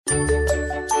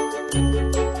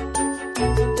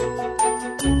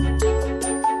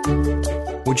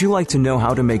Would you like to know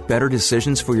how to make better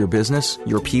decisions for your business,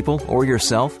 your people, or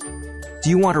yourself? Do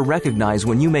you want to recognize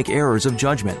when you make errors of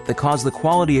judgment that cause the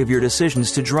quality of your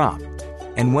decisions to drop?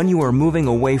 And when you are moving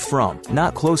away from,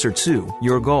 not closer to,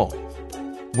 your goal?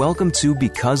 Welcome to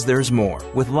Because There's More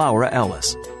with Laura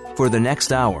Ellis. For the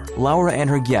next hour, Laura and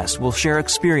her guests will share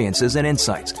experiences and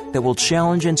insights that will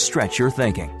challenge and stretch your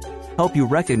thinking, help you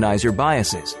recognize your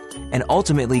biases, and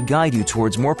ultimately guide you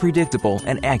towards more predictable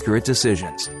and accurate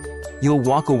decisions. You'll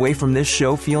walk away from this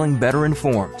show feeling better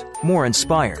informed, more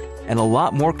inspired, and a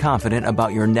lot more confident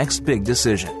about your next big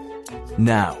decision.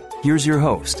 Now, here's your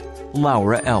host,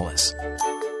 Laura Ellis.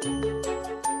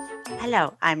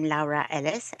 Hello, I'm Laura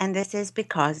Ellis, and this is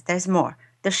Because There's More,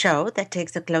 the show that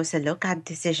takes a closer look at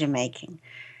decision-making.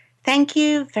 Thank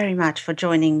you very much for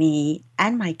joining me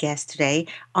and my guest today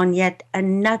on yet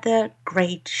another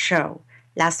great show.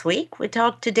 Last week, we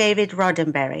talked to David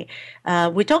Roddenberry.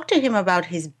 We talked to him about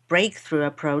his breakthrough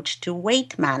approach to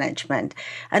weight management,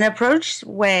 an approach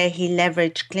where he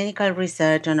leveraged clinical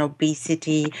research on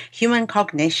obesity, human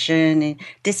cognition,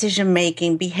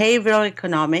 decision-making, behavioral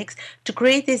economics to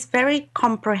create this very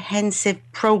comprehensive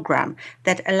program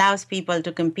that allows people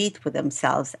to compete with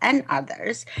themselves and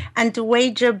others and to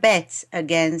wager bets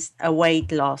against a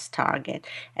weight loss target.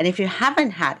 And if you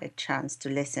haven't had a chance to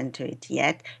listen to it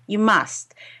yet, you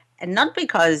must. And not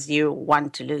because you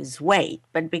want to lose weight,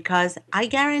 but because I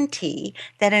guarantee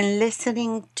that in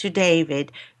listening to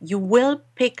David, you will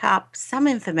pick up some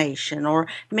information or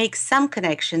make some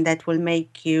connection that will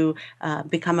make you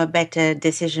become a better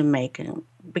decision maker.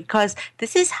 Because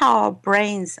this is how our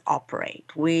brains operate.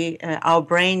 Our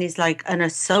brain is like an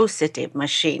associative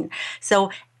machine.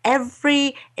 So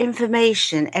every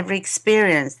information, every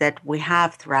experience that we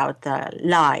have throughout our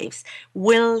lives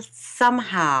will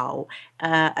somehow,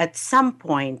 at some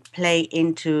point, play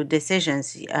into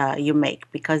decisions you make,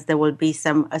 because there will be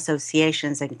some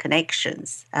associations and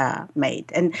connections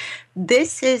made. And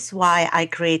this is why I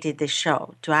created this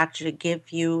show, to actually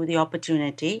give you the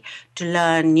opportunity to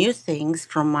learn new things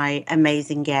from my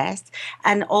amazing guests,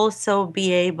 and also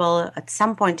be able at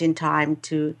some point in time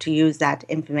to use that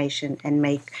information and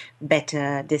make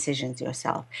better decisions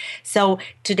yourself. So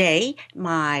today,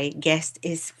 my guest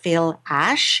is Phil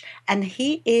Ash, and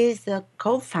he is the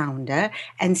co-founder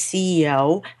and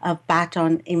CEO of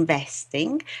Baton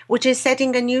Investing, which is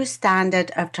setting a new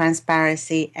standard of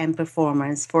transparency and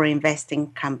performance for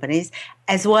investing companies,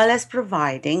 as well as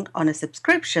providing, on a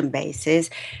subscription basis,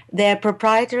 their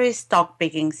proprietary stock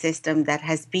picking system that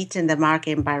has beaten the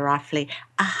market by roughly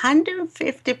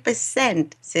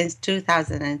 150% since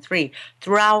 2003,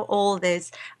 throughout all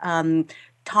this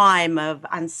time of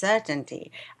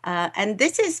uncertainty. And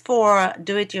this is for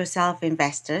do-it-yourself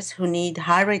investors who need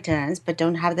high returns but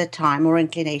don't have the time or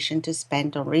inclination to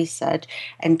spend on research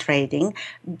and trading,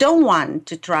 don't want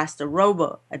to trust a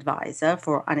robo-advisor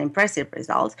for unimpressive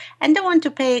results, and don't want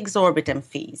to pay exorbitant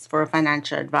fees for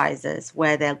financial advisors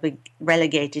where they'll be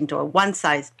relegated into a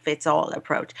one-size-fits-all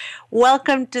approach.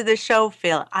 Welcome to the show,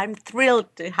 Phil. I'm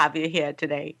thrilled to have you here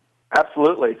today.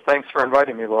 Absolutely. Thanks for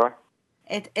inviting me, Laura.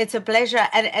 It's a pleasure,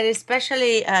 and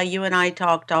especially you and I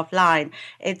talked offline.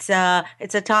 It's a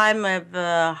time of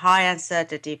high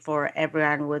uncertainty for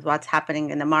everyone with what's happening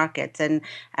in the markets, and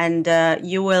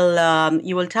you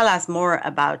will tell us more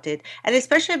about it, and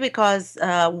especially because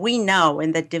we know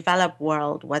in the developed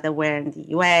world, whether we're in the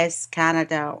US,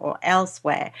 Canada, or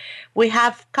elsewhere, we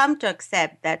have come to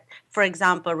accept that, for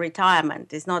example,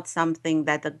 retirement is not something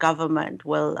that the government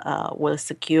will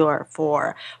secure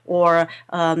for, or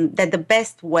that the best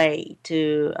way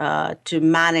to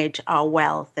manage our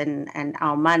wealth and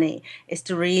our money is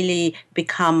to really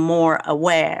become more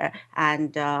aware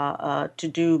and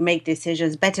to make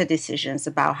decisions, better decisions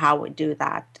about how we do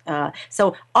that.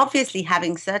 So obviously,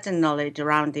 having certain knowledge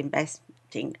around investment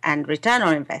and return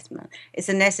on investment is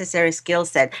a necessary skill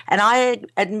set. And I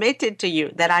admitted to you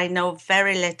that I know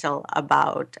very little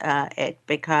about it,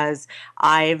 because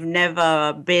I've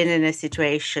never been in a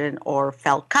situation or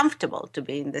felt comfortable to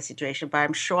be in the situation, but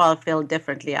I'm sure I'll feel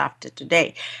differently after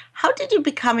today. How did you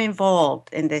become involved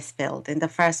in this field in the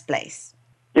first place?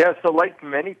 Yeah, so like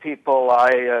many people,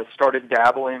 I started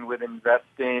dabbling with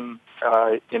investing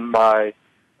in my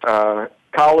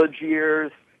college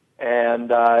years.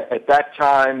 And at that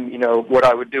time, what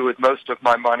I would do with most of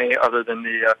my money, other than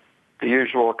the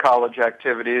usual college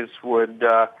activities, would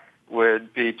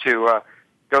be to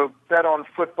go bet on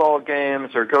football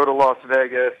games or go to Las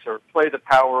Vegas or play the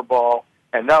Powerball.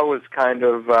 And that was kind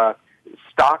of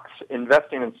stocks.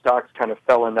 Investing in stocks kind of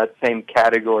fell in that same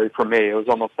category for me. It was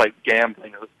almost like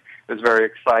gambling. It was very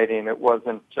exciting. It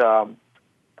wasn't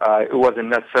it wasn't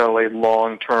necessarily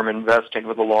long-term investing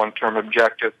with a long-term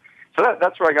objective. So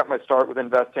that's where I got my start with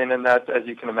investing, and that, as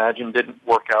you can imagine, didn't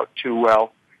work out too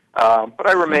well. But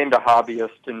I remained a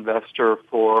hobbyist investor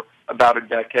for about a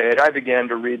decade. I began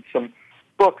to read some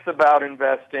books about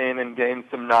investing and gain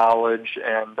some knowledge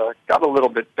and got a little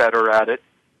bit better at it.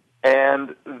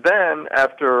 And then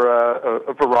after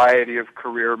a variety of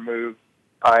career moves,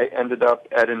 I ended up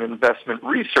at an investment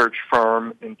research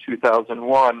firm in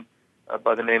 2001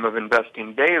 by the name of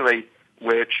Investing Daily,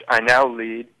 which I now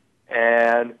lead.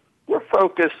 And we're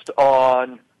focused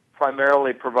on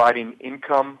primarily providing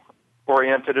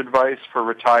income-oriented advice for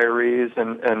retirees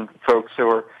and folks who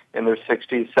are in their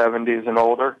 60s, 70s, and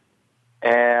older.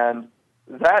 And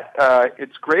that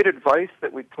it's great advice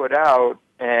that we put out,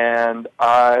 and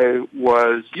I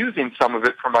was using some of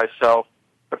it for myself,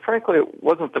 but frankly, it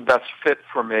wasn't the best fit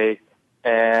for me.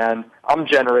 And I'm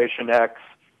Generation X.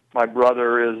 My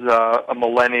brother is a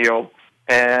millennial,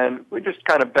 and we just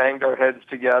kind of banged our heads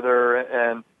together,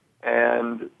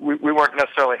 and we weren't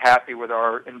necessarily happy with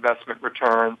our investment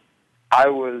returns. I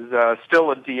was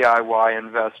still a DIY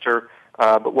investor,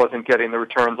 but wasn't getting the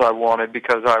returns I wanted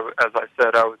because, as I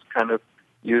said, I was kind of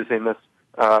using this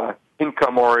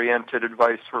income-oriented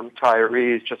advice for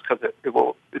retirees just because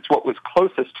it's what was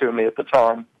closest to me at the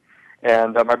time.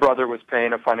 And my brother was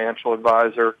paying a financial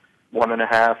advisor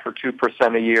 1.5% or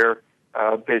 2% a year,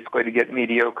 basically to get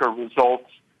mediocre results.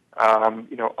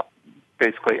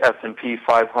 Basically S&P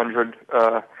 500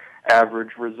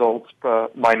 average results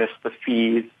minus the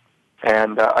fees.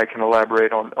 And I can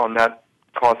elaborate on that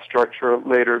cost structure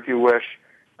later if you wish.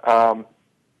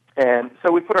 And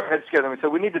so we put our heads together and we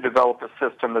said we need to develop a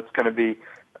system that's going to be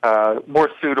more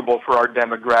suitable for our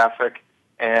demographic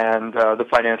and the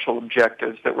financial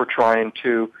objectives that we're trying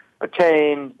to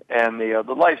attain and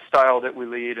the lifestyle that we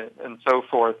lead and so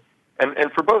forth.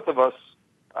 And for both of us,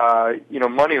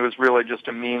 money was really just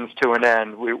a means to an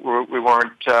end. We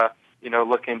weren't,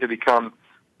 looking to become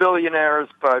billionaires,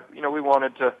 but, we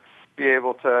wanted to be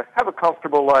able to have a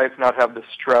comfortable life, not have the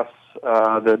stress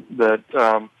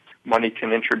that money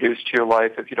can introduce to your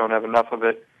life if you don't have enough of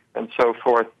it, and so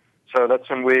forth. So that's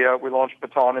when we launched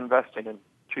Baton Investing in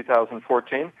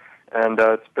 2014, and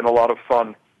it's been a lot of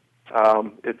fun.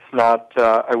 It's not,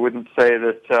 I wouldn't say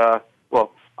that,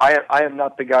 I am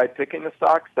not the guy picking the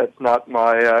stocks. That's not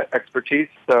my expertise.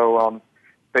 So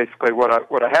basically what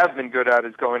I have been good at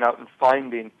is going out and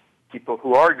finding people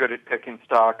who are good at picking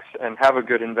stocks and have a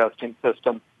good investing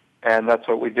system, and that's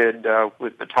what we did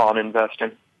with Baton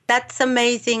Investing. That's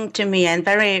amazing to me and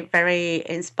very, very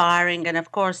inspiring. And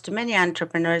of course, to many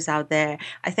entrepreneurs out there,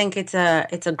 I think it's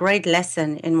a great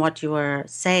lesson in what you were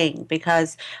saying,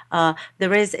 because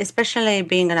there is, especially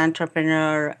being an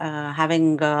entrepreneur,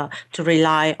 having to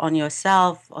rely on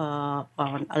yourself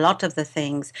on a lot of the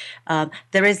things.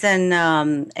 There is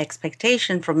an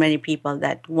expectation from many people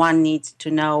that one needs to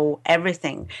know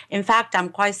everything. In fact, I'm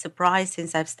quite surprised,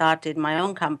 since I've started my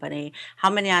own company, how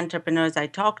many entrepreneurs I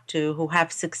talk to who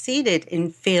have succeeded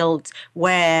in fields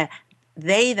where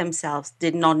they themselves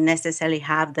did not necessarily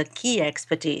have the key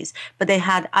expertise, but they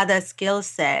had other skill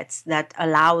sets that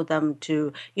allow them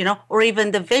to, or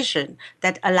even the vision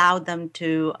that allowed them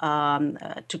to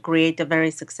create a very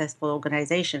successful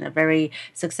organization, a very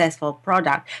successful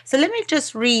product. So let me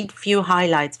just read a few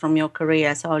highlights from your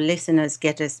career so our listeners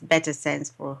get a better sense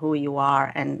for who you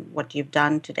are and what you've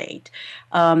done to date.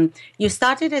 You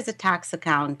started as a tax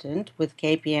accountant with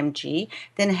KPMG,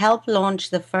 then helped launch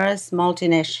the first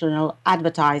multinational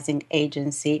advertising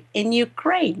agency in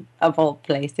Ukraine, of all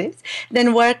places,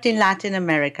 then worked in Latin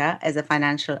America as a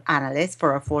financial analyst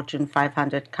for a Fortune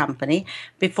 500 company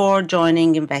before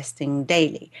joining Investing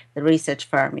Daily, the research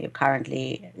firm you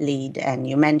currently lead and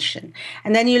you mentioned.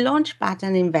 And then you launched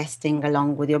Baton Investing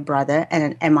along with your brother and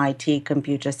an MIT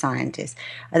computer scientist.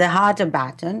 At the heart of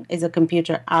Baton is a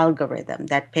computer algorithm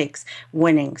that picks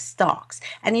winning stocks.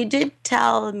 And you did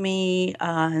tell me,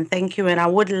 and thank you, and I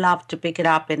would love to pick it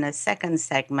up in a second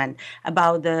segment,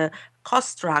 about the cost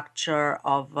structure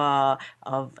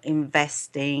of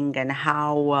investing and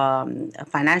how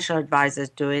financial advisors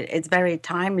do it. It's very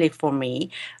timely for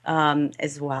me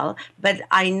as well. But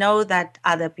I know that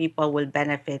other people will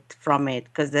benefit from it,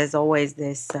 because there's always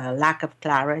this lack of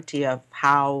clarity of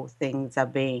how things are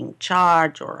being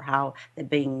charged or how they're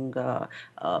being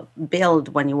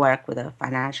billed when you work with a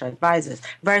financial advisor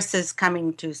versus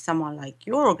coming to someone like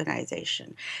your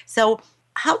organization. So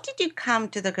how did you come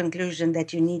to the conclusion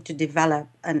that you need to develop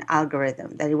an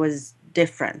algorithm, that it was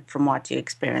different from what you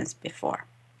experienced before?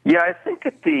 Yeah, I think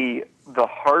at the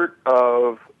heart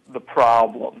of the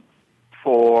problem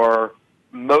for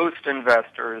most most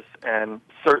investors, and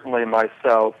certainly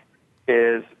myself,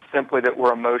 is simply that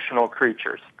we're emotional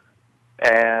creatures.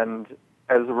 And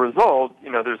as a result,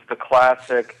 there's the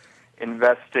classic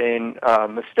investing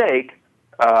mistake,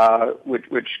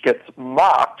 which gets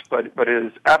mocked, but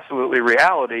is absolutely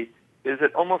reality, is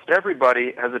that almost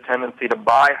everybody has a tendency to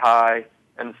buy high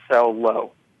and sell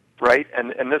low, right?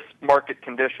 And this market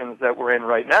conditions that we're in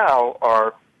right now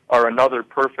are another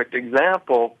perfect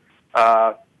example.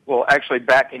 Actually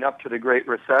backing up to the Great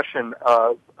Recession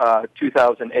of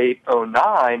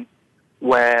 2008-09,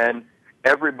 when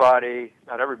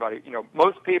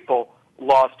most people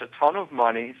lost a ton of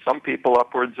money, some people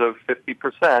upwards of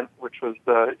 50%, which was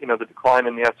the decline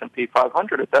in the S&P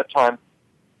 500 at that time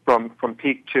from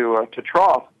peak to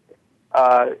trough.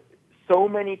 So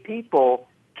many people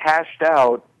cashed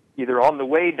out either on the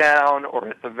way down or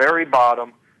at the very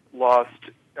bottom, lost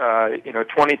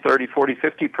 20, 30, 40,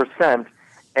 50%,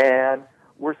 and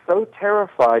were so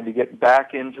terrified to get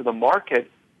back into the market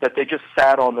that they just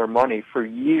sat on their money for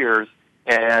years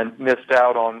and missed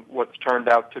out on what's turned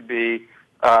out to be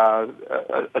a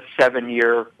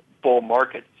 7-year bull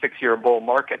market, 6-year bull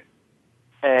market.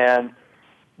 And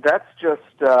that's just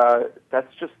the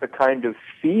kind of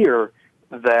fear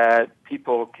that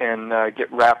people can get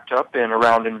wrapped up in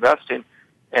around investing,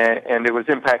 and it was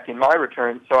impacting my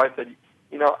returns. So I said,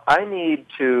 I need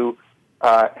to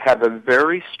have a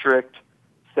very strict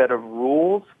set of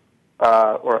rules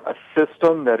or a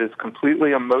system that is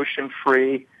completely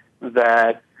emotion-free,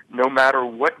 that no matter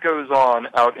what goes on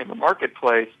out in the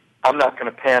marketplace, I'm not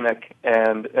going to panic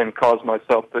and cause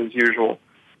myself those usual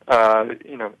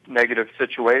negative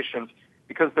situations.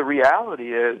 Because the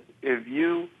reality is,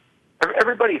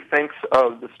 everybody thinks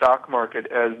of the stock market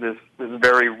as this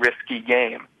very risky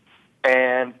game.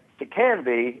 And it can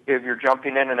be if you're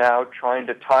jumping in and out, trying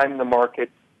to time the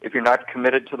market, if you're not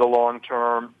committed to the long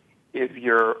term, if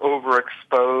you're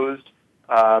overexposed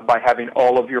by having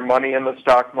all of your money in the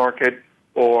stock market,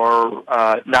 or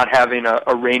not having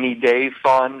a rainy day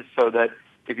fund, so that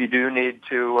if you do need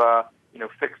to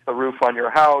fix the roof on your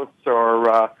house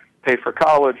or pay for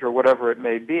college or whatever it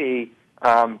may be,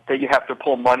 that you have to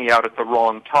pull money out at the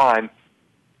wrong time.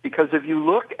 Because if you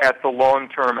look at the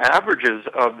long-term averages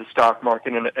of the stock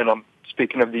market, and I'm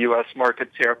speaking of the U.S.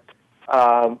 markets here,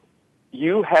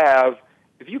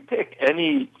 if you pick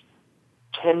any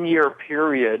 10-year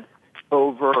period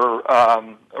over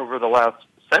the last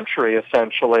century,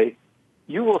 essentially,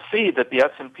 you will see that the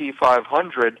S&P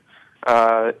 500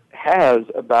 has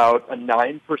about a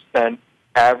 9%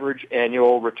 average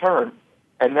annual return.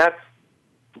 And that's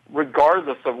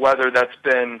regardless of whether that's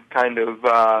been kind of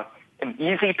an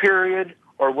easy period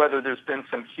or whether there's been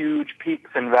some huge peaks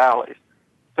and valleys.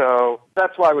 So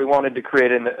that's why we wanted to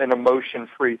create an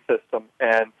emotion-free system.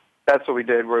 And that's what we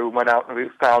did, where we went out and we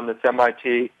found this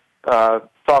MIT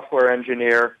software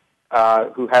engineer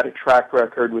who had a track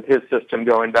record with his system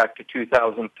going back to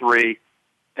 2003,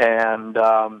 and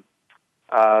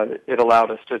it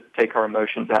allowed us to take our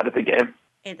emotions out of the game.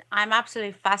 I'm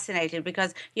absolutely fascinated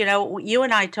because, you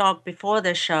and I talked before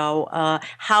the show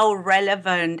how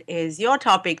relevant is your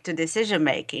topic to decision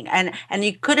making. And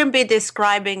you couldn't be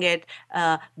describing it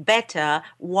better.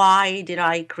 Why did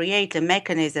I create a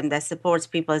mechanism that supports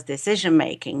people's decision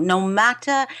making? No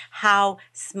matter how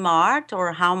smart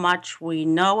or how much we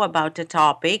know about the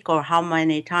topic or how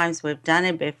many times we've done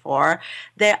it before,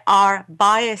 there are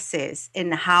biases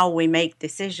in how we make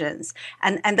decisions.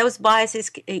 And those biases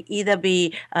either be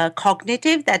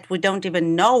cognitive, that we don't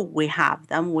even know we have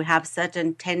them. We have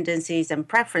certain tendencies and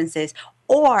preferences,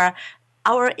 or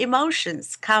our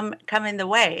emotions come in the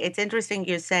way. It's interesting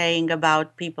you're saying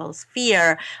about people's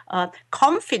fear.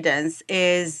 Confidence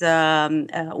is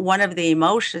one of the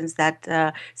emotions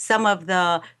that some of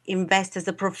the investors,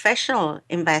 the professional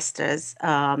investors,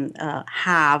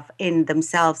 have in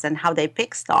themselves and how they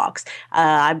pick stocks.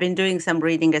 I've been doing some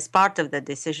reading as part of the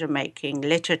decision-making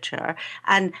literature,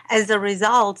 and as a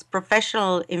result,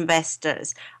 professional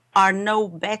investors are no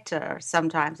better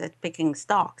sometimes at picking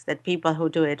stocks than people who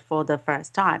do it for the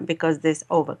first time, because this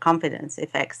overconfidence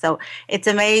effect. So it's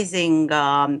amazing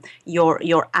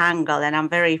your angle, and I'm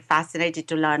very fascinated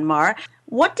to learn more.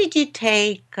 What did you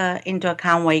take into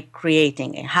account when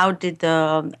creating it? How did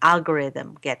the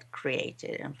algorithm get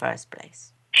created in the first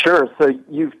place? Sure. So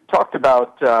you've talked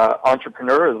about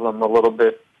entrepreneurism a little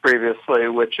bit previously,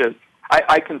 which is,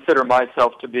 I consider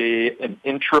myself to be an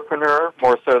intrapreneur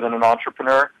more so than an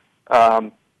entrepreneur.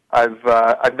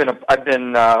 I've been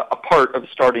a part of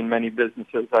starting many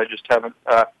businesses. I just haven't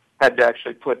had to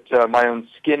actually put my own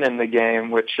skin in the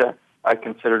game, which I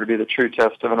consider to be the true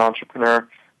test of an entrepreneur.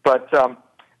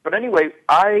 But anyway,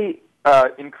 I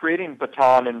in creating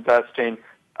Baton Investing,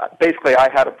 basically I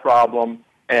had a problem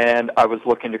and I was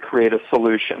looking to create a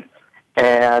solution.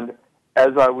 And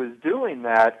as I was doing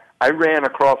that, I ran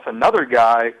across another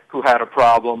guy who had a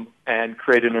problem and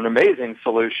created an amazing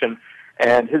solution.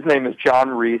 And his name is John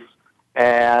Reese.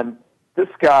 And this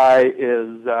guy's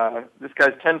 10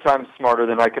 times smarter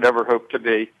than I could ever hope to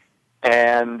be.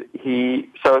 And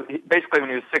basically when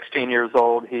he was 16 years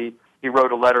old, he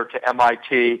wrote a letter to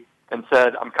MIT and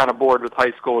said, I'm kind of bored with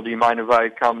high school. Do you mind if I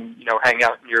come, hang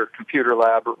out in your computer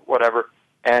lab or whatever?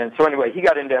 And so anyway, he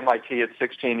got into MIT at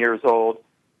 16 years old,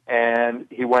 and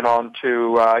he went on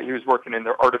to, he was working in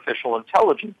their artificial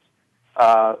intelligence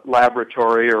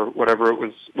laboratory or whatever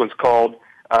it was called.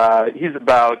 He's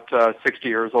about 60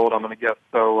 years old, I'm going to guess.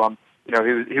 So,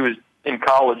 he was in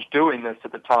college doing this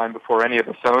at the time before any of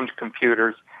us owned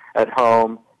computers at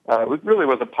home. Really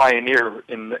was a pioneer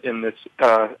in this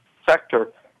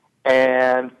sector.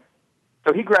 And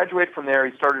so he graduated from there.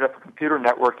 He started up a computer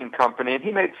networking company, and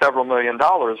he made several $1 million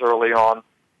early on,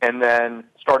 and then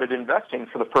started investing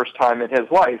for the first time in his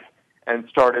life and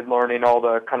started learning all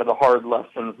the kind of the hard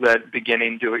lessons that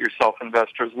beginning do-it-yourself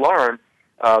investors learn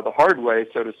the hard way,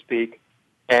 so to speak.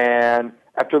 And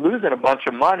after losing a bunch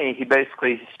of money, he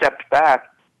basically stepped back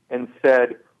and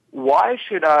said, why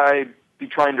should I be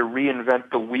trying to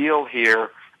reinvent the wheel here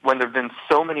when there have been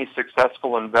so many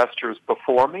successful investors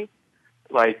before me,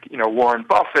 like, Warren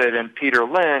Buffett and Peter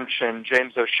Lynch and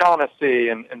James O'Shaughnessy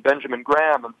and Benjamin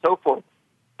Graham and so forth.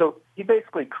 So he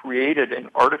basically created an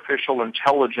artificial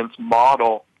intelligence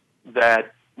model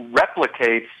that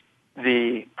replicates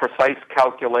the precise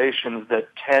calculations that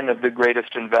 10 of the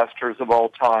greatest investors of all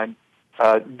time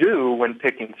do when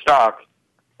picking stocks.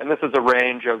 And this is a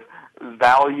range of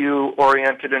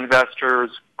value-oriented investors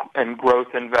and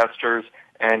growth investors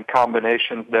and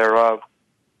combinations thereof.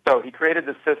 So he created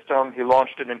the system. He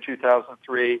launched it in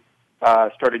 2003,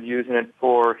 started using it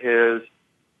for his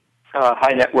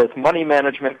high net worth money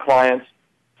management clients,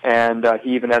 and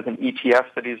he even has an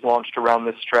ETF that he's launched around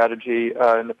this strategy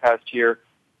in the past year.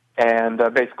 And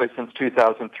basically since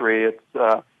 2003,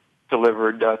 it's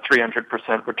delivered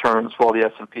 300% returns, while the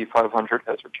S&P 500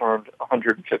 has returned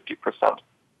 150%.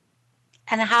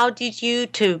 And how did you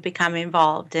two become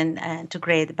involved in to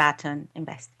create Baton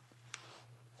Investing?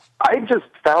 I just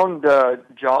found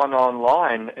John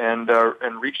online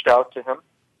and reached out to him,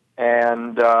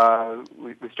 and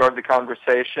we started the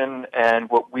conversation. And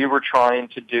what we were trying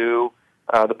to do,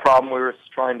 the problem we were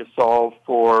trying to solve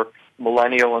for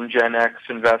millennial and Gen X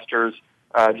investors,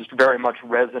 just very much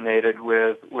resonated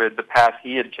with the path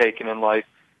he had taken in life.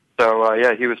 So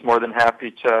he was more than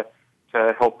happy to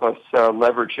help us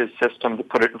leverage his system to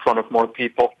put it in front of more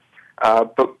people.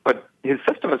 But his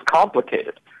system is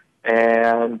complicated.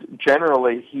 And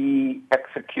generally, he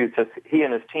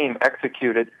and his team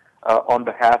execute it on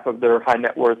behalf of their high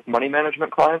net worth money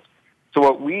management clients. So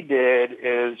what we did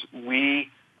is we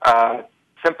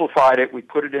simplified it. We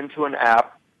put it into an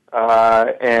app,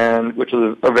 and which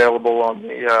is available on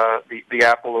the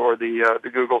Apple or the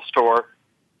Google Store.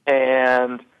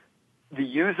 And the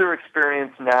user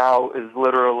experience now is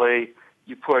literally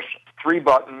you push 3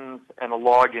 buttons and a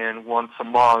login once a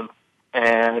month,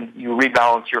 and you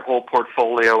rebalance your whole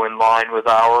portfolio in line with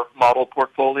our model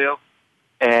portfolio,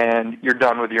 and you're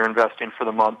done with your investing for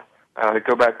the month.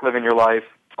 Go back living your life.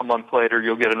 A month later,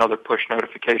 you'll get another push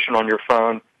notification on your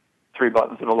phone, 3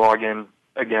 buttons and a login.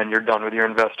 Again, you're done with your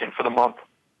investing for the month.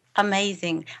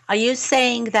 Amazing. Are you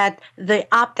saying that the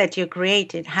app that you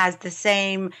created has the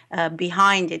same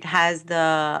behind it, has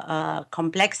the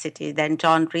complexity that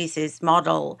John Reese's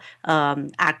model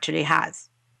actually has?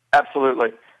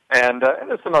 Absolutely. And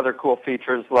there's some other cool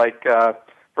features like,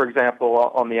 for example,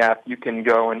 on the app, you can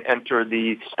go and enter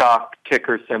the stock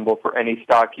ticker symbol for any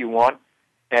stock you want,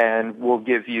 and we'll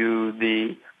give you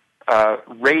the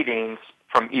ratings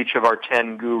from each of our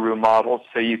 10 guru models,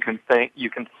 so you can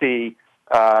see,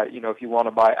 if you want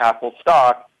to buy Apple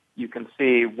stock, you can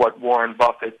see what Warren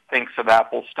Buffett thinks of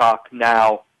Apple stock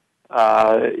now,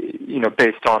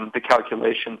 based on the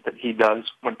calculations that he does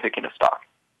when picking a stock.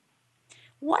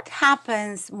 What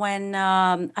happens when,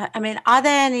 are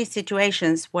there any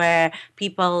situations where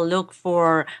people look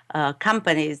for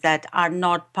companies that are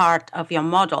not part of your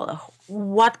model?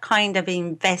 What kind of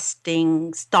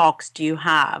investing stocks do you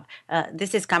have?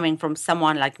 This is coming from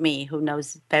someone like me who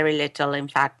knows very little, in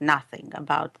fact, nothing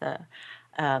about the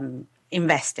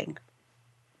investing.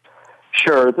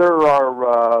 Sure. There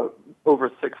are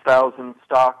over 6,000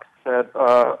 stocks that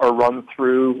are run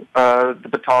through the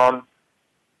Baton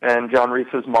and John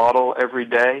Reese's model every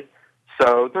day.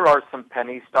 So there are some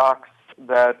penny stocks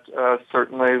that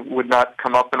certainly would not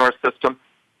come up in our system.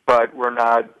 but we're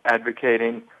not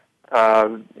advocating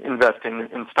investing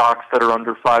in stocks that are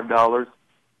under $5.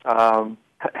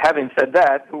 Having said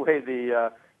that, the way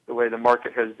the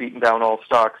market has beaten down all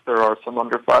stocks, there are some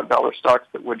under $5 stocks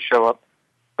that would show up.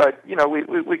 But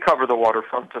we cover the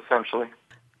waterfront essentially.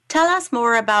 Tell us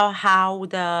more about how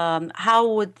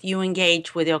would you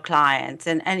engage with your clients,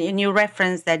 and you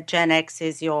reference that Gen X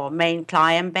is your main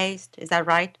client base. Is that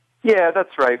right? Yeah,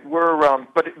 that's right. We're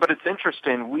but it's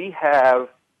interesting. We have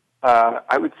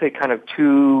I would say kind of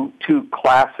two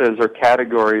classes or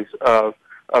categories of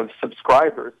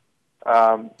subscribers.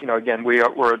 Again, we're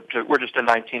just a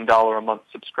 $19 a month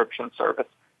subscription service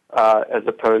as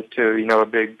opposed to a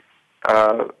big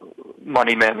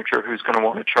money manager who's going to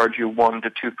want to charge you 1%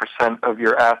 to 2% of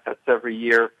your assets every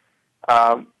year.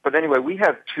 But anyway, we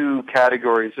have two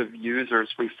categories of users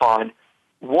we find.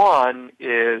 One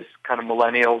is kind of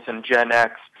millennials and Gen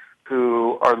X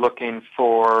who are looking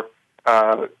for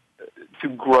to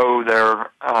grow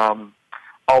their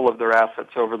all of their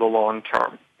assets over the long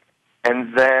term,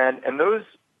 and those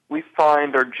we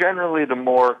find are generally the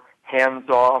more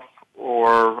hands-off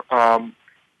or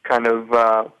kind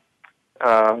of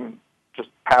just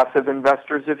passive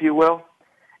investors, if you will.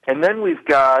 And then we've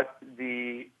got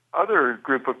the other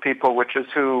group of people, which is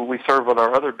who we serve with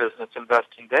our other business,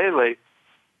 Investing Daily,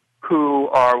 who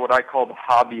are what I call the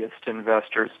hobbyist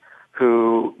investors,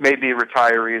 who may be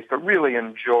retirees but really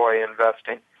enjoy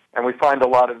investing. And we find a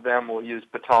lot of them will use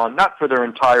Baton, not for their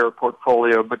entire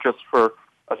portfolio, but just for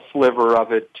a sliver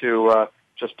of it to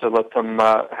let them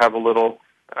have a little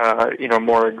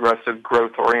more aggressive,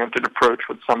 growth-oriented approach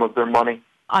with some of their money.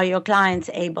 Are your clients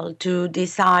able to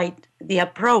decide the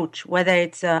approach, whether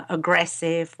it's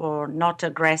aggressive or not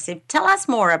aggressive? Tell us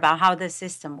more about how the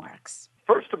system works.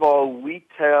 First of all, we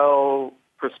tell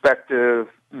prospective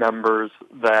members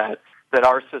that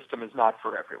our system is not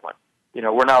for everyone.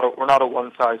 We're not a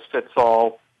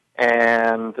one-size-fits-all,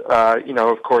 and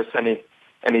of course,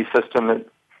 any system that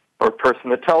or person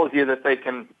that tells you that they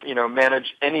can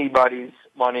manage anybody's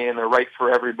money and they're right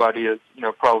for everybody is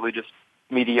probably just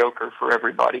mediocre for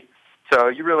everybody. So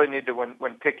you really need to,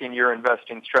 when picking your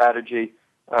investing strategy,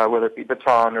 whether it be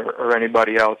Baton or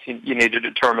anybody else, you need to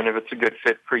determine if it's a good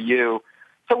fit for you.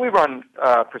 So we run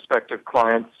prospective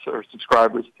clients or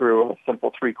subscribers through a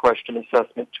simple 3-question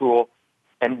assessment tool.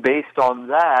 And based on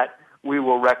that, we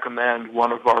will recommend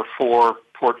one of our 4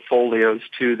 portfolios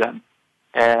to them.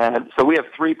 And so we have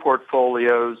 3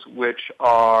 portfolios which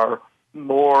are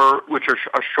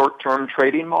a short-term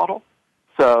trading model.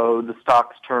 So the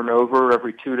stocks turn over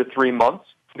every 2 to 3 months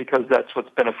because that's what's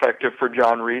been effective for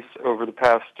John Reese over the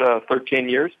past 13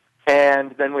 years.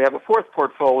 And then we have a 4th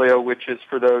portfolio, which is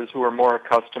for those who are more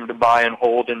accustomed to buy and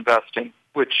hold investing,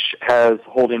 which has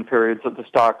holding periods of the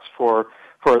stocks for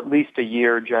at least a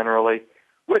year generally,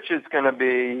 which is going to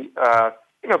be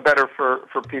better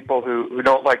for people who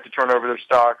don't like to turn over their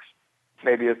stocks.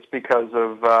 Maybe it's because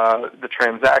of the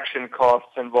transaction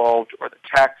costs involved or the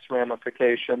tax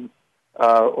ramifications,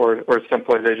 or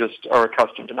simply they just are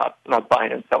accustomed to not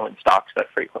buying and selling stocks that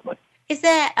frequently. Is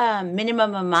there a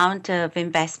minimum amount of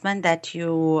investment that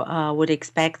you would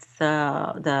expect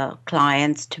the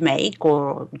clients to make,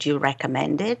 or do you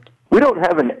recommend it? We don't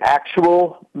have an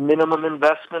actual minimum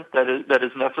investment that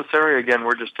is necessary. Again,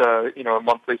 we're just a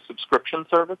monthly subscription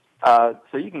service,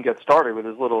 so you can get started with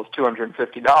as little as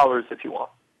 $250 if you want.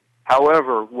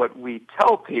 However, what we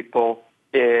tell people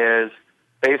is,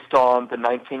 based on the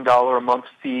 $19 a month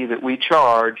fee that we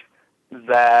charge,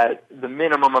 that the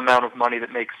minimum amount of money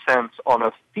that makes sense on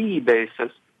a fee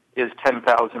basis is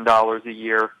 $10,000 a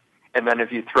year, and then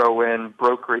if you throw in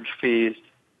brokerage fees,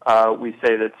 we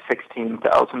say that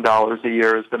 $16,000 a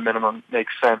year is the minimum.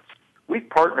 Makes sense. We've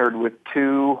partnered with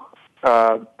 2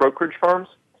 brokerage firms,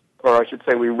 or I should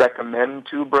say we recommend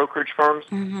 2 brokerage firms.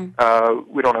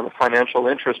 Mm-hmm. We don't have a financial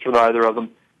interest with either of them.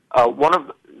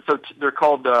 So they're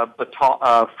called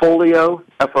Folio,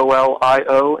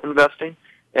 Folio Investing,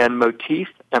 and Motif,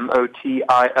 Motif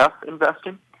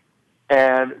Investing.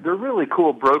 And they're really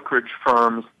cool brokerage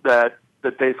firms that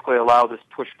basically allow this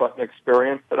push-button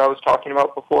experience that I was talking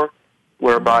about before,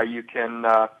 whereby you can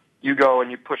you go and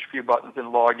you push a few buttons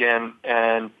and log in,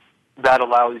 and that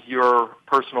allows your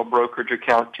personal brokerage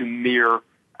account to mirror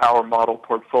our model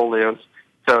portfolios.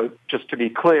 So just to be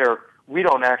clear, we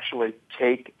don't actually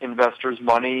take investors'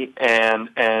 money and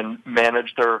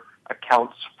manage their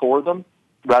accounts for them.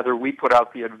 Rather, we put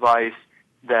out the advice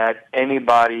that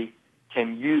anybody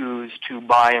can use to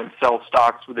buy and sell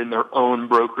stocks within their own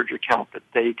brokerage account that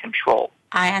they control.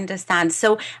 I understand.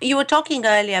 So you were talking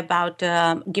earlier about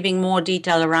giving more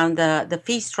detail around the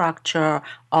fee structure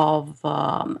of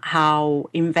how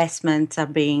investments are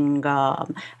being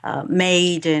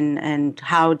made and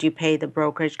how do you pay the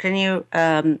brokerage. Can you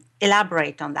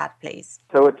elaborate on that, please?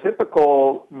 So a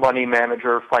typical money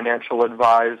manager, financial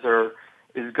advisor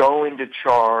is going to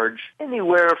charge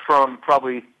anywhere from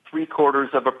probably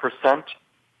 0.75%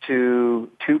 to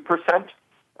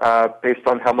 2%, based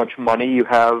on how much money you've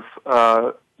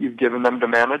given them to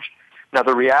manage. Now,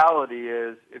 the reality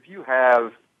is, if you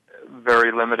have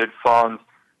very limited funds,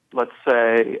 let's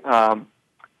say, under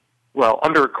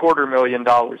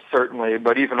 $250,000 certainly,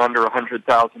 but even under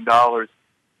 $100,000,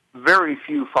 very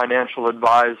few financial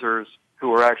advisors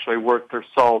who are actually worth their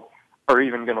salt are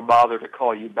even going to bother to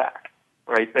call you back,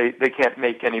 right? They can't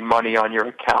make any money on your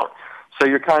account. So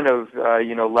you're kind of,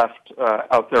 left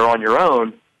out there on your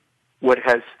own. What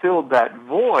has filled that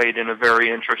void in a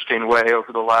very interesting way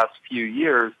over the last few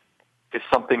years is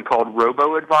something called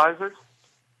robo-advisors.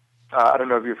 I don't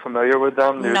know if you're familiar with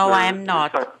them. No, I am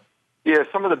not.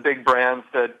 Some of the big brands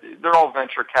they're all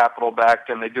venture capital backed,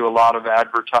 and they do a lot of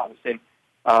advertising.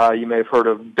 You may have heard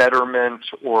of Betterment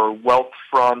or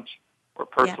Wealthfront or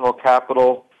Personal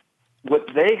Capital. What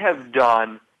they have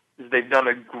done is they've done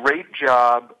a great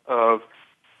job of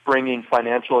bringing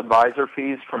financial advisor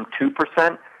fees from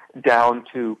 2% down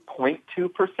to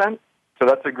 0.2%. So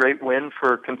that's a great win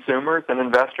for consumers and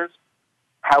investors.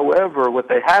 However, what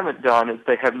they haven't done is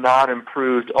they have not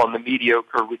improved on the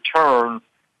mediocre returns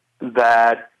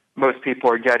that most people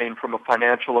are getting from a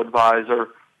financial advisor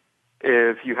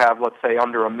if you have, let's say,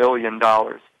 under $1 million.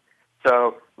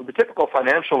 So with the typical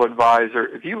financial advisor,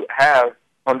 if you have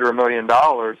under $1 million,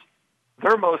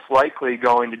 they're most likely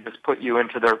going to just put you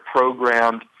into their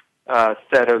programmed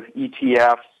set of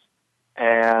ETFs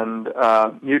and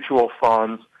mutual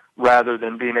funds rather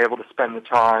than being able to spend the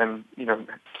time,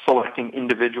 selecting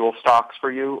individual stocks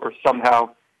for you or somehow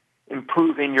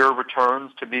improving your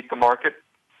returns to beat the market.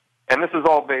 And this is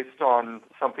all based on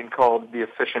something called the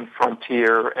efficient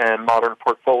frontier and modern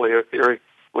portfolio theory,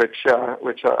 which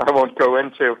I won't go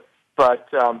into. But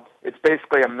it's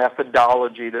basically a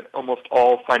methodology that almost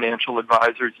all financial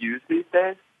advisors use these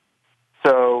days.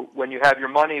 So when you have your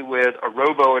money with a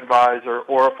robo-advisor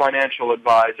or a financial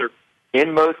advisor,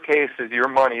 in most cases your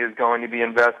money is going to be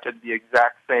invested the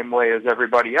exact same way as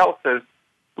everybody else's,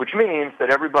 which means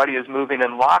that everybody is moving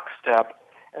in lockstep.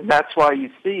 And that's why you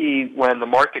see when the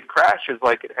market crashes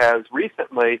like it has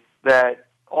recently, that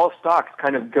all stocks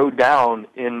kind of go down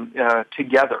in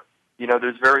together.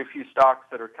 There's very few stocks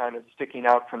that are kind of sticking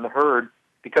out from the herd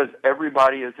because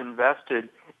everybody is invested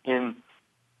in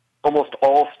almost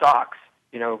all stocks.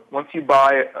 Once you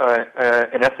buy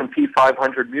an S&P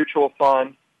 500 mutual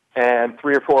fund and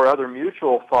 3 or 4 other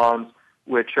mutual funds,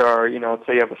 which are,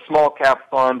 say you have a small cap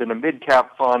fund and a mid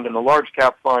cap fund and a large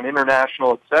cap fund,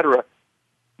 international, et cetera,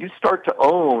 you start to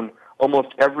own almost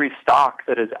every stock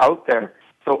that is out there.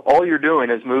 So all you're doing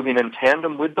is moving in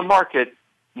tandem with the market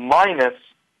minus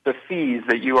the fees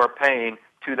that you are paying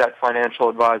to that financial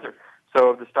advisor.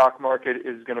 So if the stock market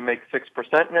is going to make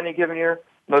 6% in any given year,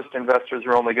 most investors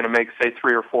are only going to make, say,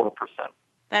 3 or 4%.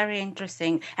 Very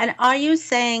interesting. And are you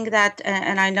saying that?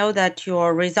 And I know that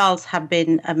your results have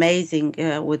been amazing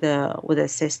with the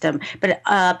system. But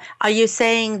are you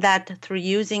saying that through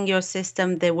using your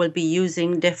system, they will be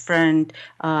using different?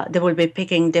 They will be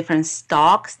picking different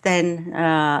stocks than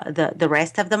the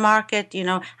rest of the market.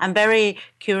 I'm very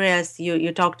curious.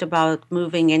 You talked about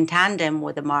moving in tandem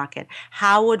with the market.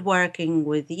 How would working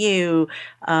with you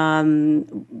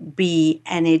be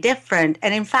any different?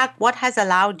 And in fact, what has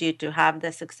allowed you to have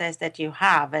the success that you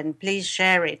have? And please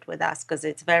share it with us because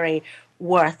it's very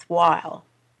worthwhile.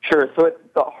 Sure. So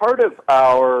at the heart of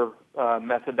our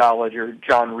methodology, or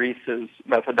John Rees's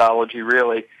methodology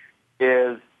really,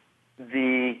 is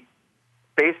the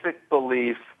basic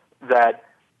belief that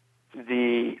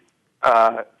the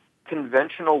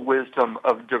conventional wisdom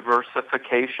of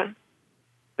diversification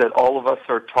that all of us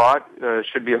are taught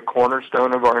should be a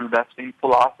cornerstone of our investing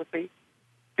philosophy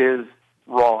is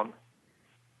wrong,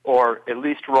 or at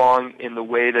least wrong in the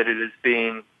way that it is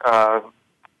being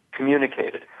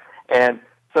communicated. And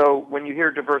so when you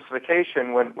hear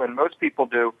diversification, when most people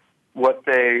do, what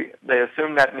they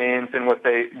assume that means and what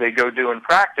they go do in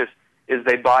practice is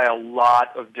they buy a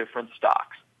lot of different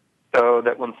stocks. So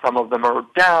that when some of them are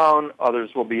down, others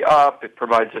will be up. It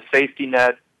provides a safety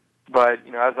net. But,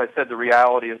 as I said, the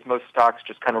reality is most stocks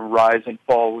just kind of rise and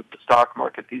fall with the stock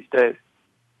market these days.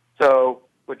 So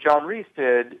what John Rees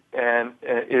did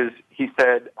is he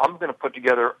said, I'm going to put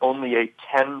together only a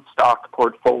 10-stock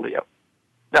portfolio.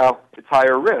 Now, it's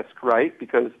higher risk, right?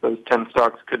 Because those 10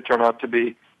 stocks could turn out to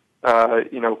be,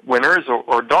 winners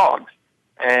or dogs.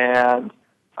 And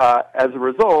as a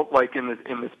result, like in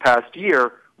this past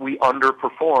year, we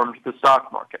underperformed the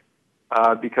stock market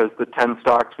because the 10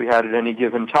 stocks we had at any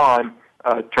given time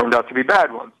turned out to be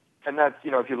bad ones. And that's,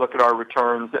 if you look at our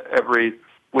returns,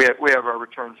 we have our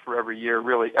returns for every year,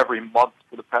 really every month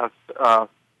for the past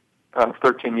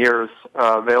 13 years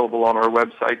available on our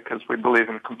website because we believe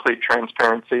in complete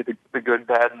transparency, the good,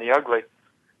 bad, and the ugly.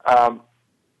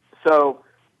 So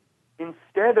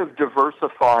instead of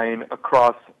diversifying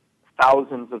across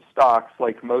thousands of stocks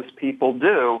like most people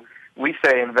do, we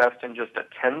say invest in just a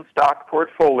 10-stock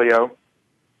portfolio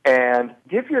and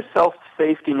give yourself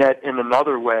safety net in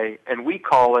another way, and we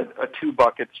call it a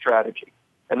two-bucket strategy.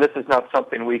 And this is not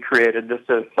something we created. This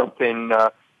is something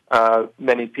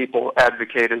many people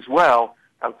advocate as well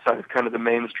outside of kind of the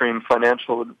mainstream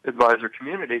financial advisor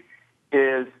community,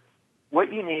 is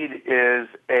what you need is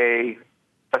a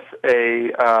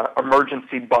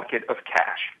emergency bucket of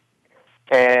cash.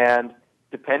 And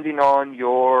depending on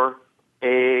your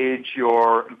age,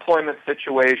 your employment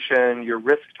situation, your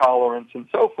risk tolerance, and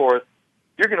so forth,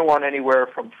 you're going to want anywhere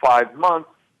from 5 months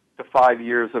to 5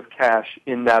 years of cash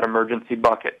in that emergency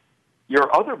bucket.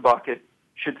 Your other bucket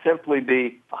should simply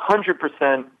be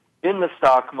 100% in the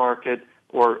stock market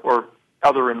or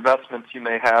other investments you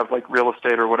may have, like real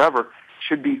estate or whatever,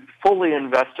 should be fully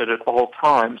invested at all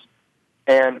times.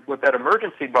 And what that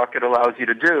emergency bucket allows you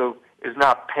to do is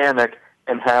not panic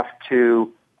and have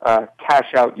to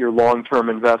cash out your long-term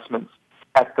investments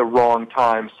at the wrong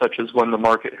time, such as when the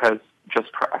market has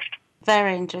just crashed.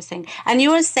 Very interesting. And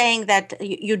you were saying that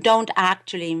you don't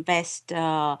actually invest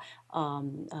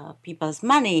people's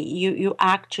money. You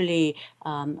actually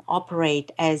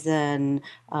operate as an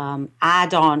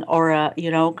add-on or a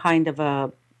kind of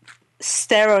a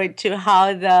steroid to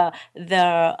how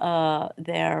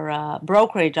their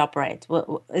brokerage operates.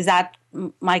 Is that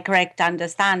my correct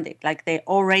understanding? Like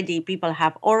people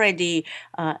have already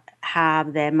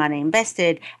have their money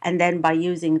invested, and then by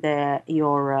using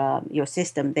your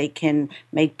system, they can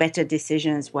make better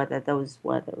decisions whether those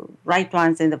were the right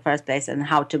ones in the first place and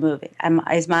how to move it.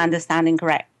 Is my understanding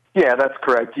correct? Yeah, that's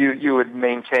correct. You would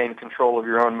maintain control of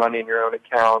your own money in your own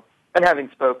account. And having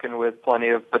spoken with plenty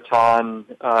of Baton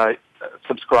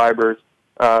subscribers,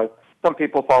 some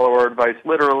people follow our advice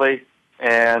literally,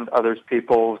 and others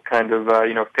people kind of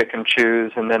pick and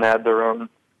choose and then add their own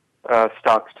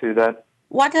stocks to that.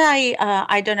 What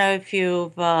I don't know if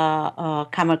you've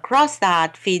come across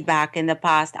that feedback in the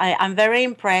past. I'm very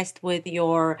impressed with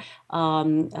your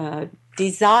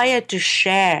desire to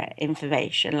share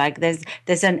information. Like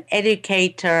there's an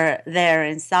educator there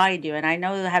inside you, and I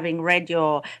know, having read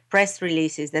your press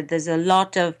releases, that there's a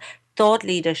lot of thought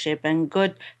leadership and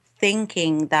good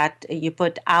thinking that you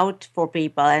put out for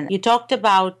people. And you talked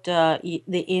about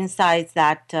the insights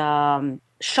that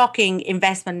shocking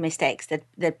investment mistakes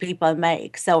that people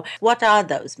make. So what are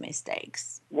those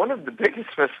mistakes? One of the biggest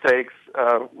mistakes,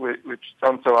 which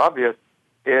sounds so obvious,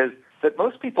 is that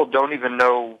most people don't even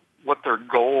know what their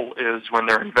goal is when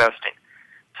they're investing.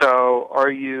 So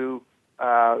are you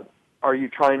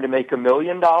trying to make $1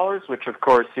 million, which of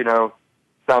course,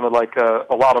 sounded like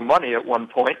a lot of money at one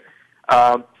point,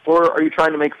 or are you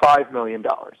trying to make $5 million?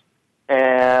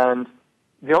 And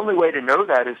the only way to know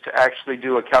that is to actually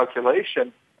do a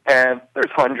calculation, and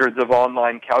there's hundreds of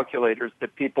online calculators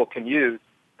that people can use.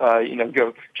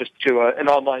 Go just to an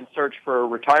online search for a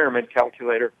retirement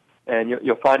calculator, and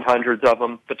you'll find hundreds of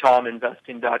them.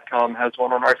 BatonInvesting.com has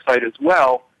one on our site as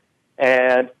well,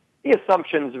 and the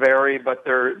assumptions vary, but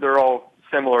they're all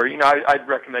similar. I'd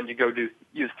recommend you go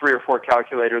use 3 or 4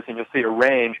 calculators, and you'll see a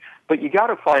range. But you got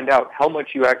to find out how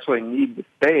much you actually need to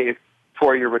save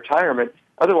for your retirement.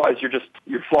 Otherwise,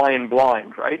 you're flying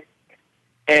blind, right?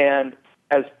 And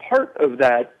as part of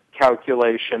that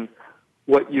calculation,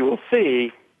 what you will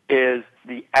see is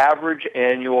the average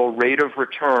annual rate of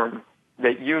return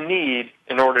that you need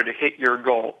in order to hit your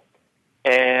goal.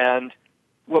 And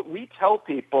what we tell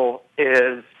people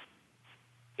is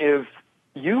if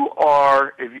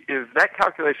that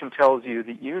calculation tells you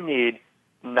that you need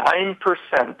 9%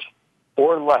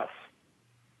 or less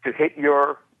to hit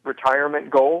your retirement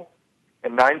goal,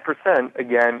 and 9%,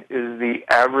 again, is the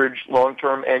average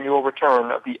long-term annual return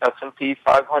of the S&P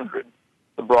 500,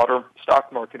 the broader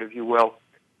stock market, if you will.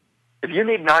 If you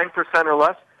need 9% or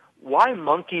less, why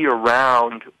monkey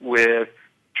around with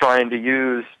trying to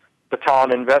use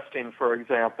Baton Investing, for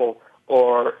example,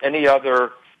 or any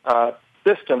other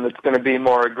system that's going to be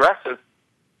more aggressive,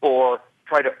 or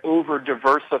try to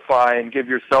over-diversify and give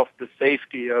yourself the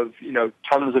safety of,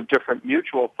 tons of different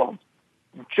mutual funds?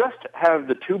 just have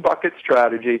the two-bucket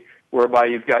strategy whereby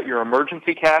you've got your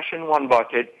emergency cash in one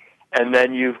bucket, and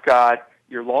then you've got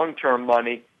your long-term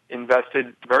money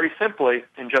invested very simply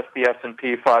in just the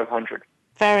S&P 500.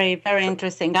 Very, very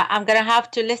interesting. I'm going to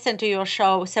have to listen to your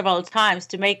show several times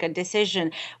to make a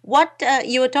decision. What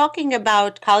you were talking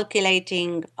about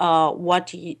calculating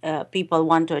what people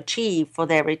want to achieve for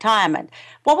their retirement.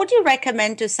 What would you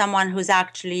recommend to someone who's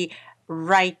actually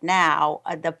right now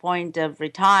at the point of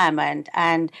retirement,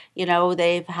 and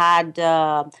they've had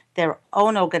their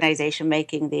own organization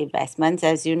making the investments,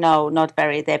 as you know,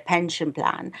 their pension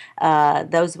plan,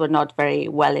 those were not very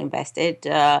well invested.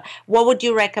 What would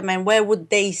you recommend? Where would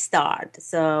they start?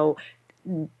 So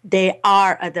they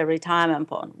are at the retirement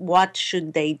point. What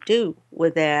should they do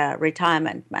with their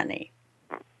retirement money?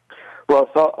 Well,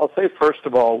 so I'll say, first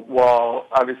of all, while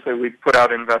obviously we put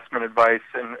out investment advice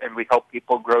and we help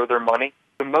people grow their money,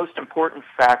 the most important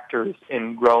factors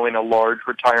in growing a large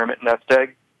retirement nest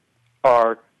egg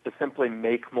are to simply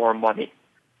make more money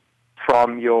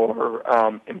from your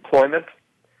employment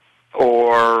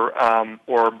or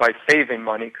by saving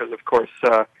money, because, of course,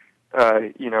 a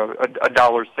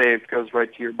dollar saved goes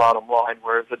right to your bottom line,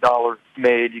 whereas a dollar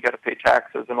made, you got to pay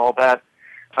taxes and all that.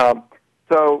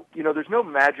 So, there's no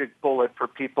magic bullet for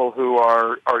people who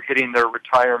are hitting their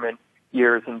retirement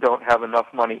years and don't have enough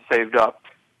money saved up.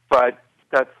 But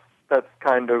that's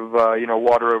kind of,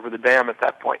 water over the dam at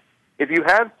that point. If you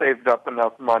have saved up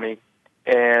enough money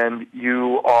and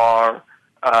you are,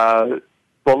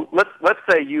 let's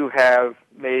say you have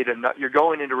made enough, you're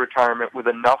going into retirement with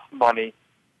enough money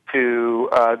to,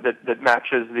 that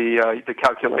matches the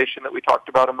calculation that we talked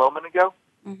about a moment ago.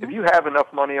 Mm-hmm. If you have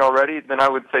enough money already, then I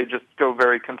would say just go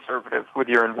very conservative with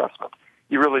your investment.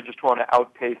 You really just want to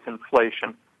outpace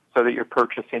inflation so that your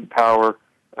purchasing power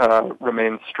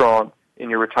remains strong in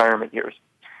your retirement years.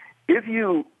 If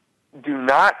you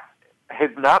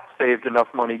have not saved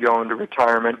enough money going to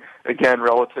retirement, again,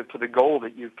 relative to the goal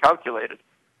that you've calculated,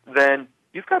 then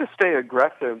you've got to stay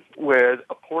aggressive with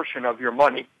a portion of your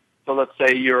money. So let's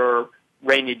say your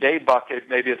rainy day bucket,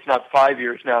 maybe it's not 5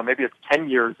 years now, maybe it's 10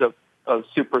 years of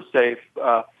super safe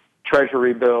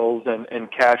treasury bills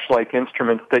and cash-like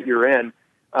instruments that you're in.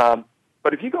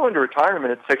 But if you go into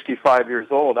retirement at 65 years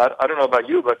old, I don't know about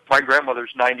you, but my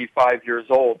grandmother's 95 years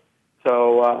old,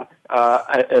 so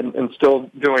and still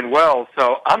doing well.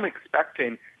 So I'm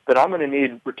expecting that I'm going to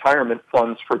need retirement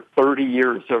funds for 30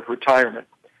 years of retirement.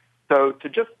 So to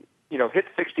just hit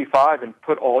 65 and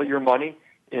put all your money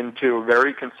into a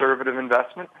very conservative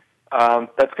investment,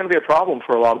 that's going to be a problem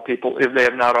for a lot of people if they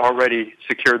have not already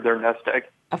secured their nest egg.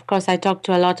 Of course, I talk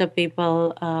to a lot of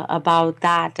people about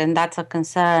that, and that's a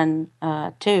concern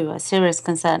too, a serious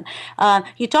concern.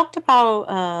 You talked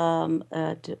about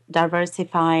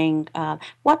diversifying.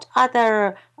 What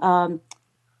other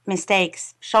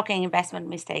mistakes, shocking investment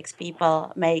mistakes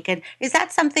people make? And is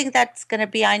that something that's going to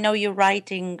be, I know you're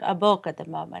writing a book at the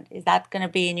moment, is that going to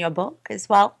be in your book as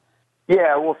well?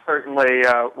 Yeah, we'll certainly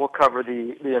we'll cover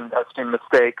the investing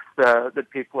mistakes that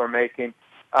people are making.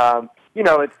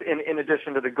 It's in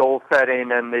addition to the goal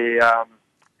setting and the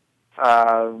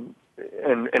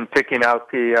and picking out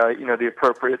the the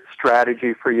appropriate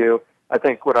strategy for you. I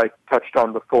think what I touched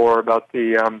on before about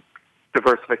the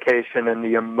diversification and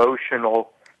the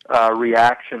emotional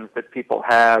reactions that people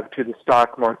have to the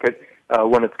stock market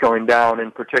when it's going down,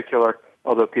 in particular.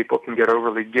 Although people can get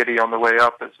overly giddy on the way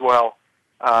up as well.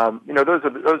 Those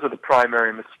are the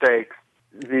primary mistakes.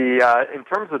 In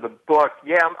terms of the book,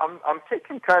 I'm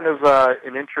taking kind of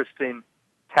an interesting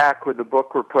tack with the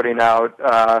book we're putting out,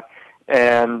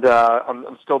 and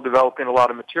I'm still developing a lot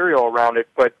of material around it.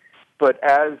 But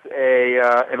as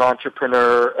an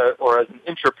entrepreneur or as an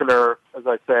intrapreneur, as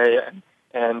I say,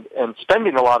 and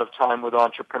spending a lot of time with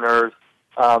entrepreneurs,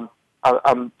 I'm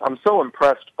so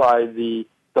impressed by the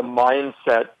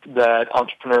mindset that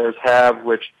entrepreneurs have,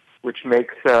 which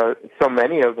makes so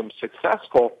many of them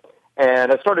successful.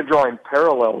 And I started drawing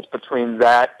parallels between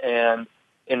that and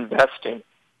investing.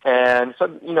 And so,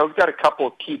 we've got a couple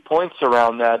of key points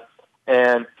around that.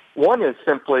 And one is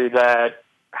simply that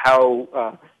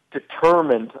how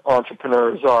determined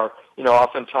entrepreneurs are.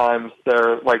 Oftentimes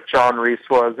they're like John Reese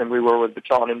was, and we were with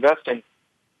Baton Investing.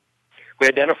 We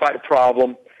identified a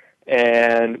problem,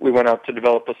 and we went out to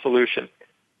develop a solution.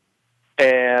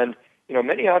 And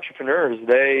many entrepreneurs,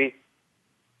 they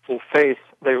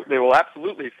will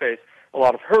absolutely face a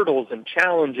lot of hurdles and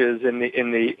challenges in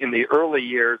the early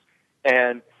years,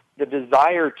 and the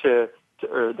desire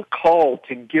or the call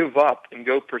to give up and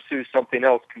go pursue something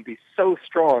else can be so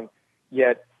strong.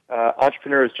 Yet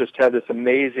entrepreneurs just have this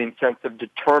amazing sense of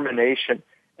determination,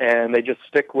 and they just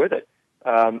stick with it.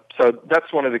 So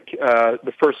that's one of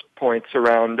the first points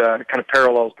around kind of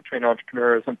parallels between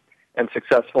entrepreneurism and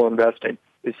successful investing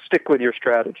is stick with your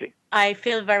strategy. I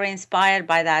feel very inspired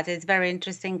by that. It's very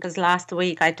interesting because last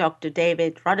week I talked to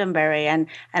David Roddenberry and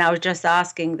I was just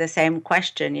asking the same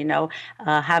question,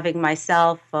 having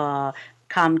myself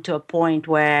come to a point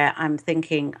where I'm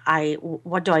thinking,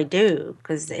 what do I do?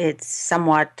 Because it's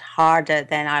somewhat harder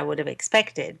than I would have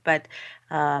expected. But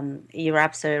you're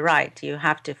absolutely right. You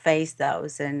have to face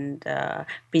those and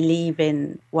believe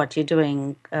in what you're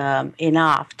doing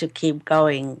enough to keep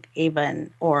going,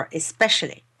 even or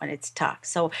especially when it's tough.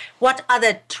 So, what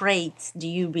other traits do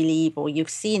you believe or you've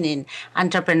seen in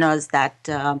entrepreneurs that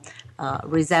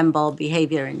resemble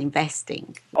behavior in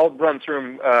investing? I'll run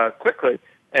through them quickly,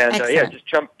 and just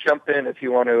jump in if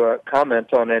you want to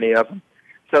comment on any of them.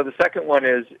 So the second one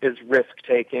is risk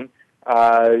taking.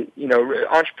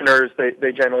 Entrepreneurs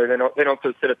they generally they don't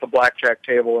go sit at the blackjack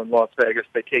table in Las Vegas.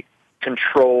 They take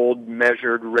controlled,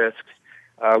 measured risks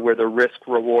where the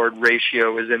risk-reward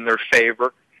ratio is in their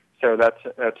favor. So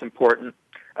that's important.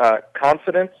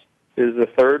 Confidence is the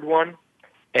third one,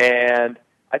 and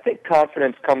I think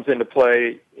confidence comes into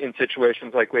play in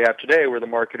situations like we have today where the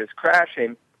market is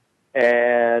crashing.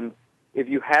 And if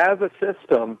you have a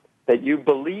system that you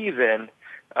believe in,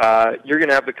 you're going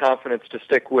to have the confidence to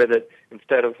stick with it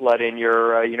instead of letting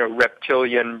your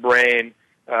reptilian brain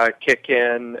kick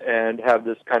in and have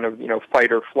this kind of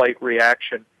fight or flight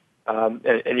reaction,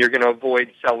 and you're going to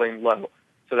avoid selling low.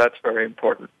 So that's very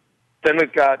important. Then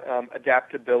we've got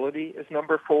adaptability is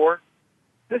number 4.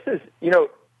 This is,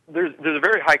 there's a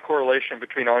very high correlation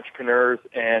between entrepreneurs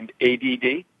and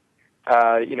ADD,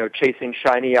 chasing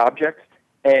shiny objects.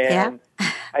 And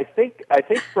I think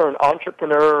for an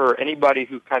entrepreneur or anybody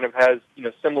who kind of has,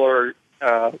 similar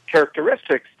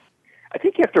characteristics, I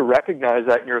think you have to recognize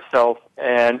that in yourself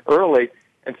and early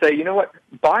and say, you know what,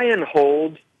 buying and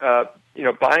holding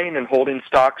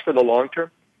stocks for the long term,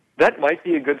 that might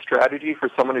be a good strategy for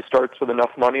someone who starts with enough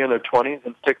money in their 20s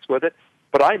and sticks with it.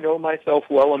 But I know myself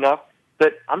well enough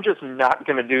that I'm just not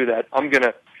going to do that. I'm going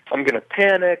to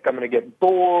panic. I'm going to get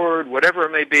bored, whatever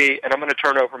it may be, and I'm going to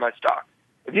turn over my stock.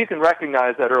 If you can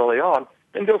recognize that early on,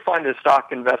 then go find a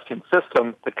stock investing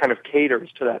system that kind of caters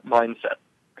to that mindset.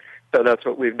 So that's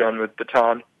what we've done with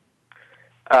Baton.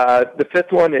 The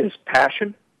fifth one is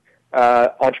passion.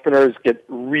 Entrepreneurs get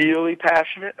really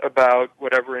passionate about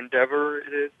whatever endeavor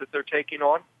it is that they're taking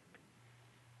on.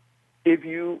 If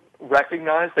you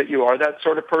recognize that you are that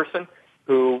sort of person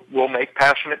who will make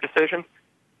passionate decisions,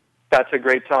 that's a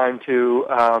great time to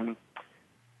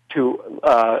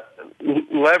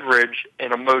leverage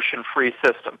an emotion-free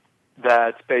system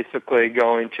that's basically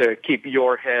going to keep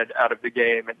your head out of the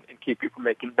game and keep you from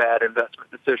making bad investment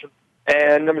decisions.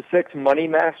 And number 6, money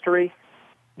mastery.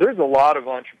 There's a lot of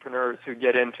entrepreneurs who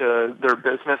get into their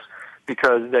business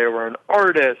because they were an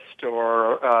artist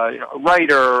or a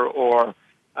writer or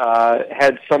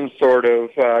had some sort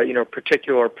of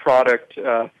particular product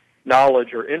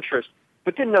knowledge or interest,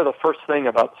 but didn't know the first thing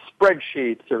about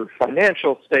spreadsheets or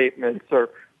financial statements or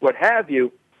what have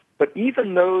you. But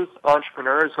even those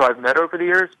entrepreneurs who I've met over the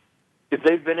years, if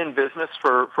they've been in business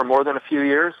for more than a few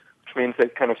years, which means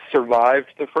they've kind of survived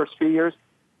the first few years,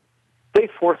 they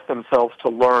force themselves to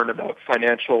learn about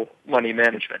financial money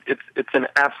management. It's an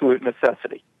absolute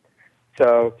necessity.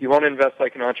 So if you want to invest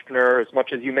like an entrepreneur, as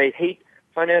much as you may hate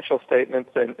financial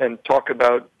statements and talk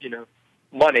about,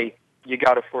 money, you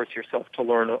got to force yourself to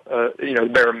learn, the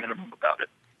bare minimum about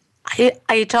it.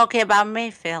 Are you talking about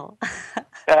me, Phil?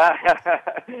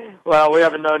 Well, we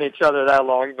haven't known each other that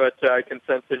long, but I can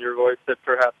sense in your voice that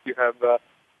perhaps you have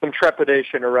some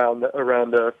trepidation around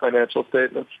financial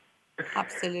statements.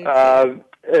 Absolutely.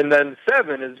 And then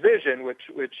 7 is vision,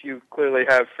 which you clearly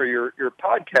have for your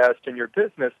podcast and your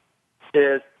business,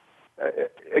 is,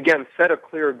 again, set a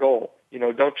clear goal.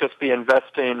 Don't just be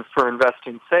investing for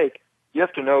investing's sake. You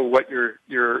have to know what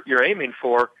you're aiming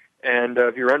for, and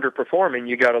if you're underperforming,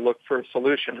 you got to look for a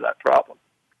solution to that problem.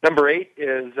 Number 8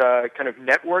 is kind of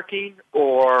networking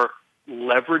or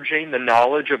leveraging the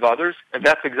knowledge of others, and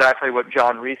that's exactly what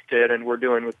John Reese did and we're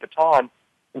doing with Baton.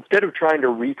 Instead of trying to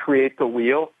recreate the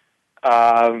wheel,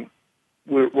 we're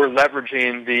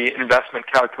leveraging the investment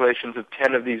calculations of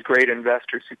 10 of these great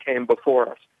investors who came before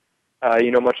us.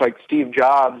 Much like Steve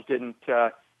Jobs didn't,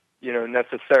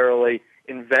 necessarily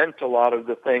invent a lot of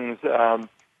the things,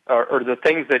 or the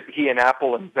things that he and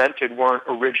Apple invented weren't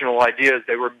original ideas.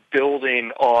 They were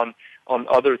building on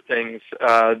other things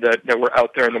that were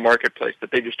out there in the marketplace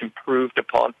that they just improved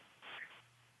upon.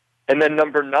 And then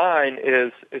number 9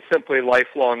 is simply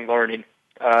lifelong learning.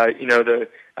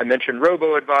 I mentioned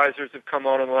robo-advisors have come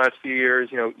on in the last few years.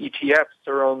 ETFs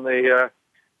are only a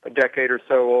decade or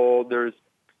so old. There's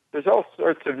all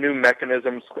sorts of new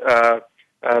mechanisms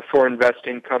for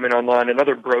investing coming online.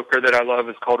 Another broker that I love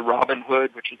is called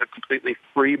Robinhood, which is a completely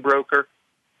free broker.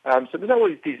 So there's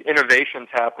always these innovations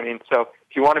happening. So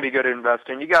if you want to be good at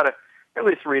investing, you got to at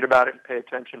least read about it and pay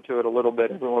attention to it a little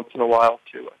bit every once in a while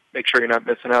to make sure you're not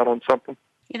missing out on something.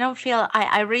 Phil,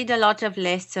 I read a lot of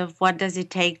lists of what does it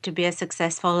take to be a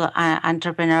successful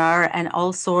entrepreneur and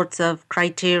all sorts of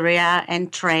criteria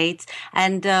and traits.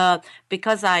 And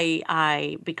because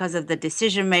because of the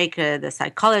decision maker, the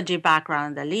psychology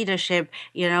background, the leadership,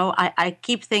 I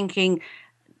keep thinking,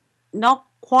 not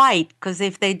quite, because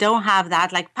if they don't have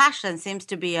that, like passion seems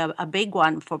to be a big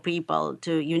one for people.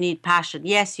 You need passion.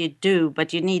 Yes, you do,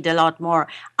 but you need a lot more.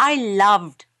 I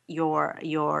loved your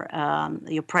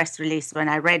press release when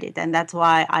I read it, and that's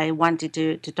why I wanted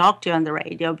to talk to you on the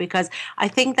radio, because I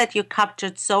think that you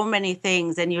captured so many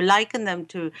things and you liken them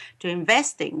to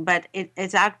investing, but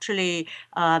it's actually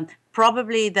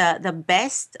probably the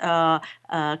best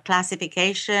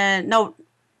classification. No,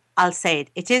 I'll say it.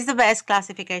 It is the best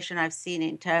classification I've seen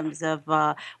in terms of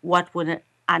what would an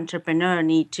entrepreneur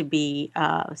need to be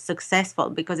successful,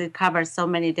 because it covers so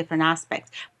many different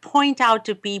aspects. Point out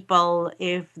to people,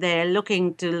 if they're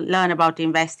looking to learn about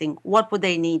investing, what would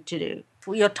they need to do?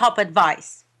 Your top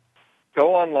advice.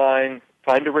 Go online,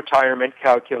 find a retirement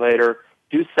calculator,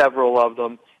 do several of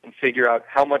them, and figure out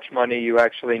how much money you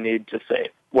actually need to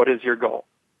save. What is your goal?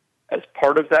 As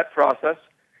part of that process,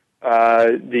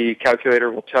 the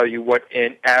calculator will tell you what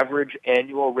an average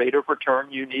annual rate of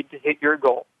return you need to hit your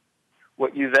goal.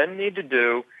 What you then need to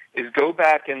do is go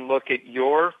back and look at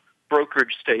your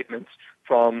brokerage statements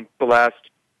from the last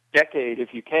decade,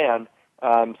 if you can,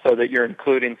 so that you're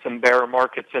including some bear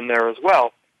markets in there as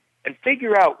well, and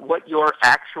figure out what your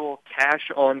actual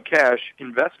cash-on-cash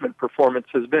investment performance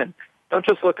has been. Don't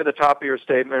just look at the top of your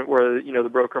statement where the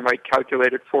broker might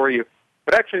calculate it for you,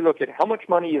 but actually look at how much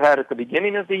money you had at the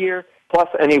beginning of the year, plus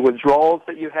any withdrawals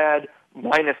that you had,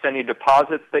 minus any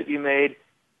deposits that you made,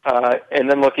 and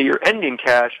then look at your ending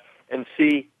cash and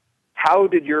see how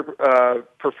did your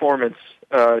performance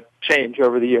change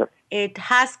over the year. It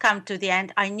has come to the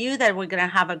end. I knew that we're going to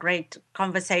have a great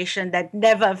conversation that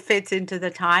never fits into the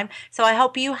time. So I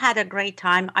hope you had a great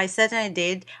time. I certainly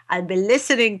did. I'll be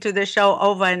listening to the show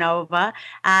over and over.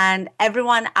 And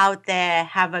everyone out there,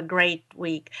 have a great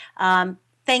week.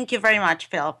 Thank you very much,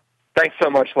 Phil. Thanks so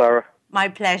much, Laura. My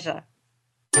pleasure.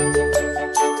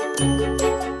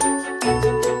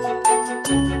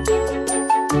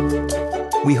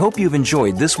 We hope you've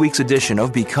enjoyed this week's edition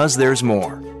of Because There's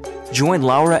More. Join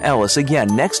Laura Ellis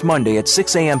again next Monday at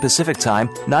 6 a.m. Pacific Time,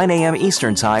 9 a.m.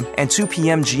 Eastern Time, and 2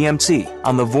 p.m. GMT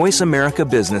on the Voice America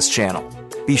Business Channel.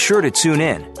 Be sure to tune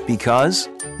in, because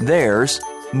there's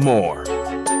more.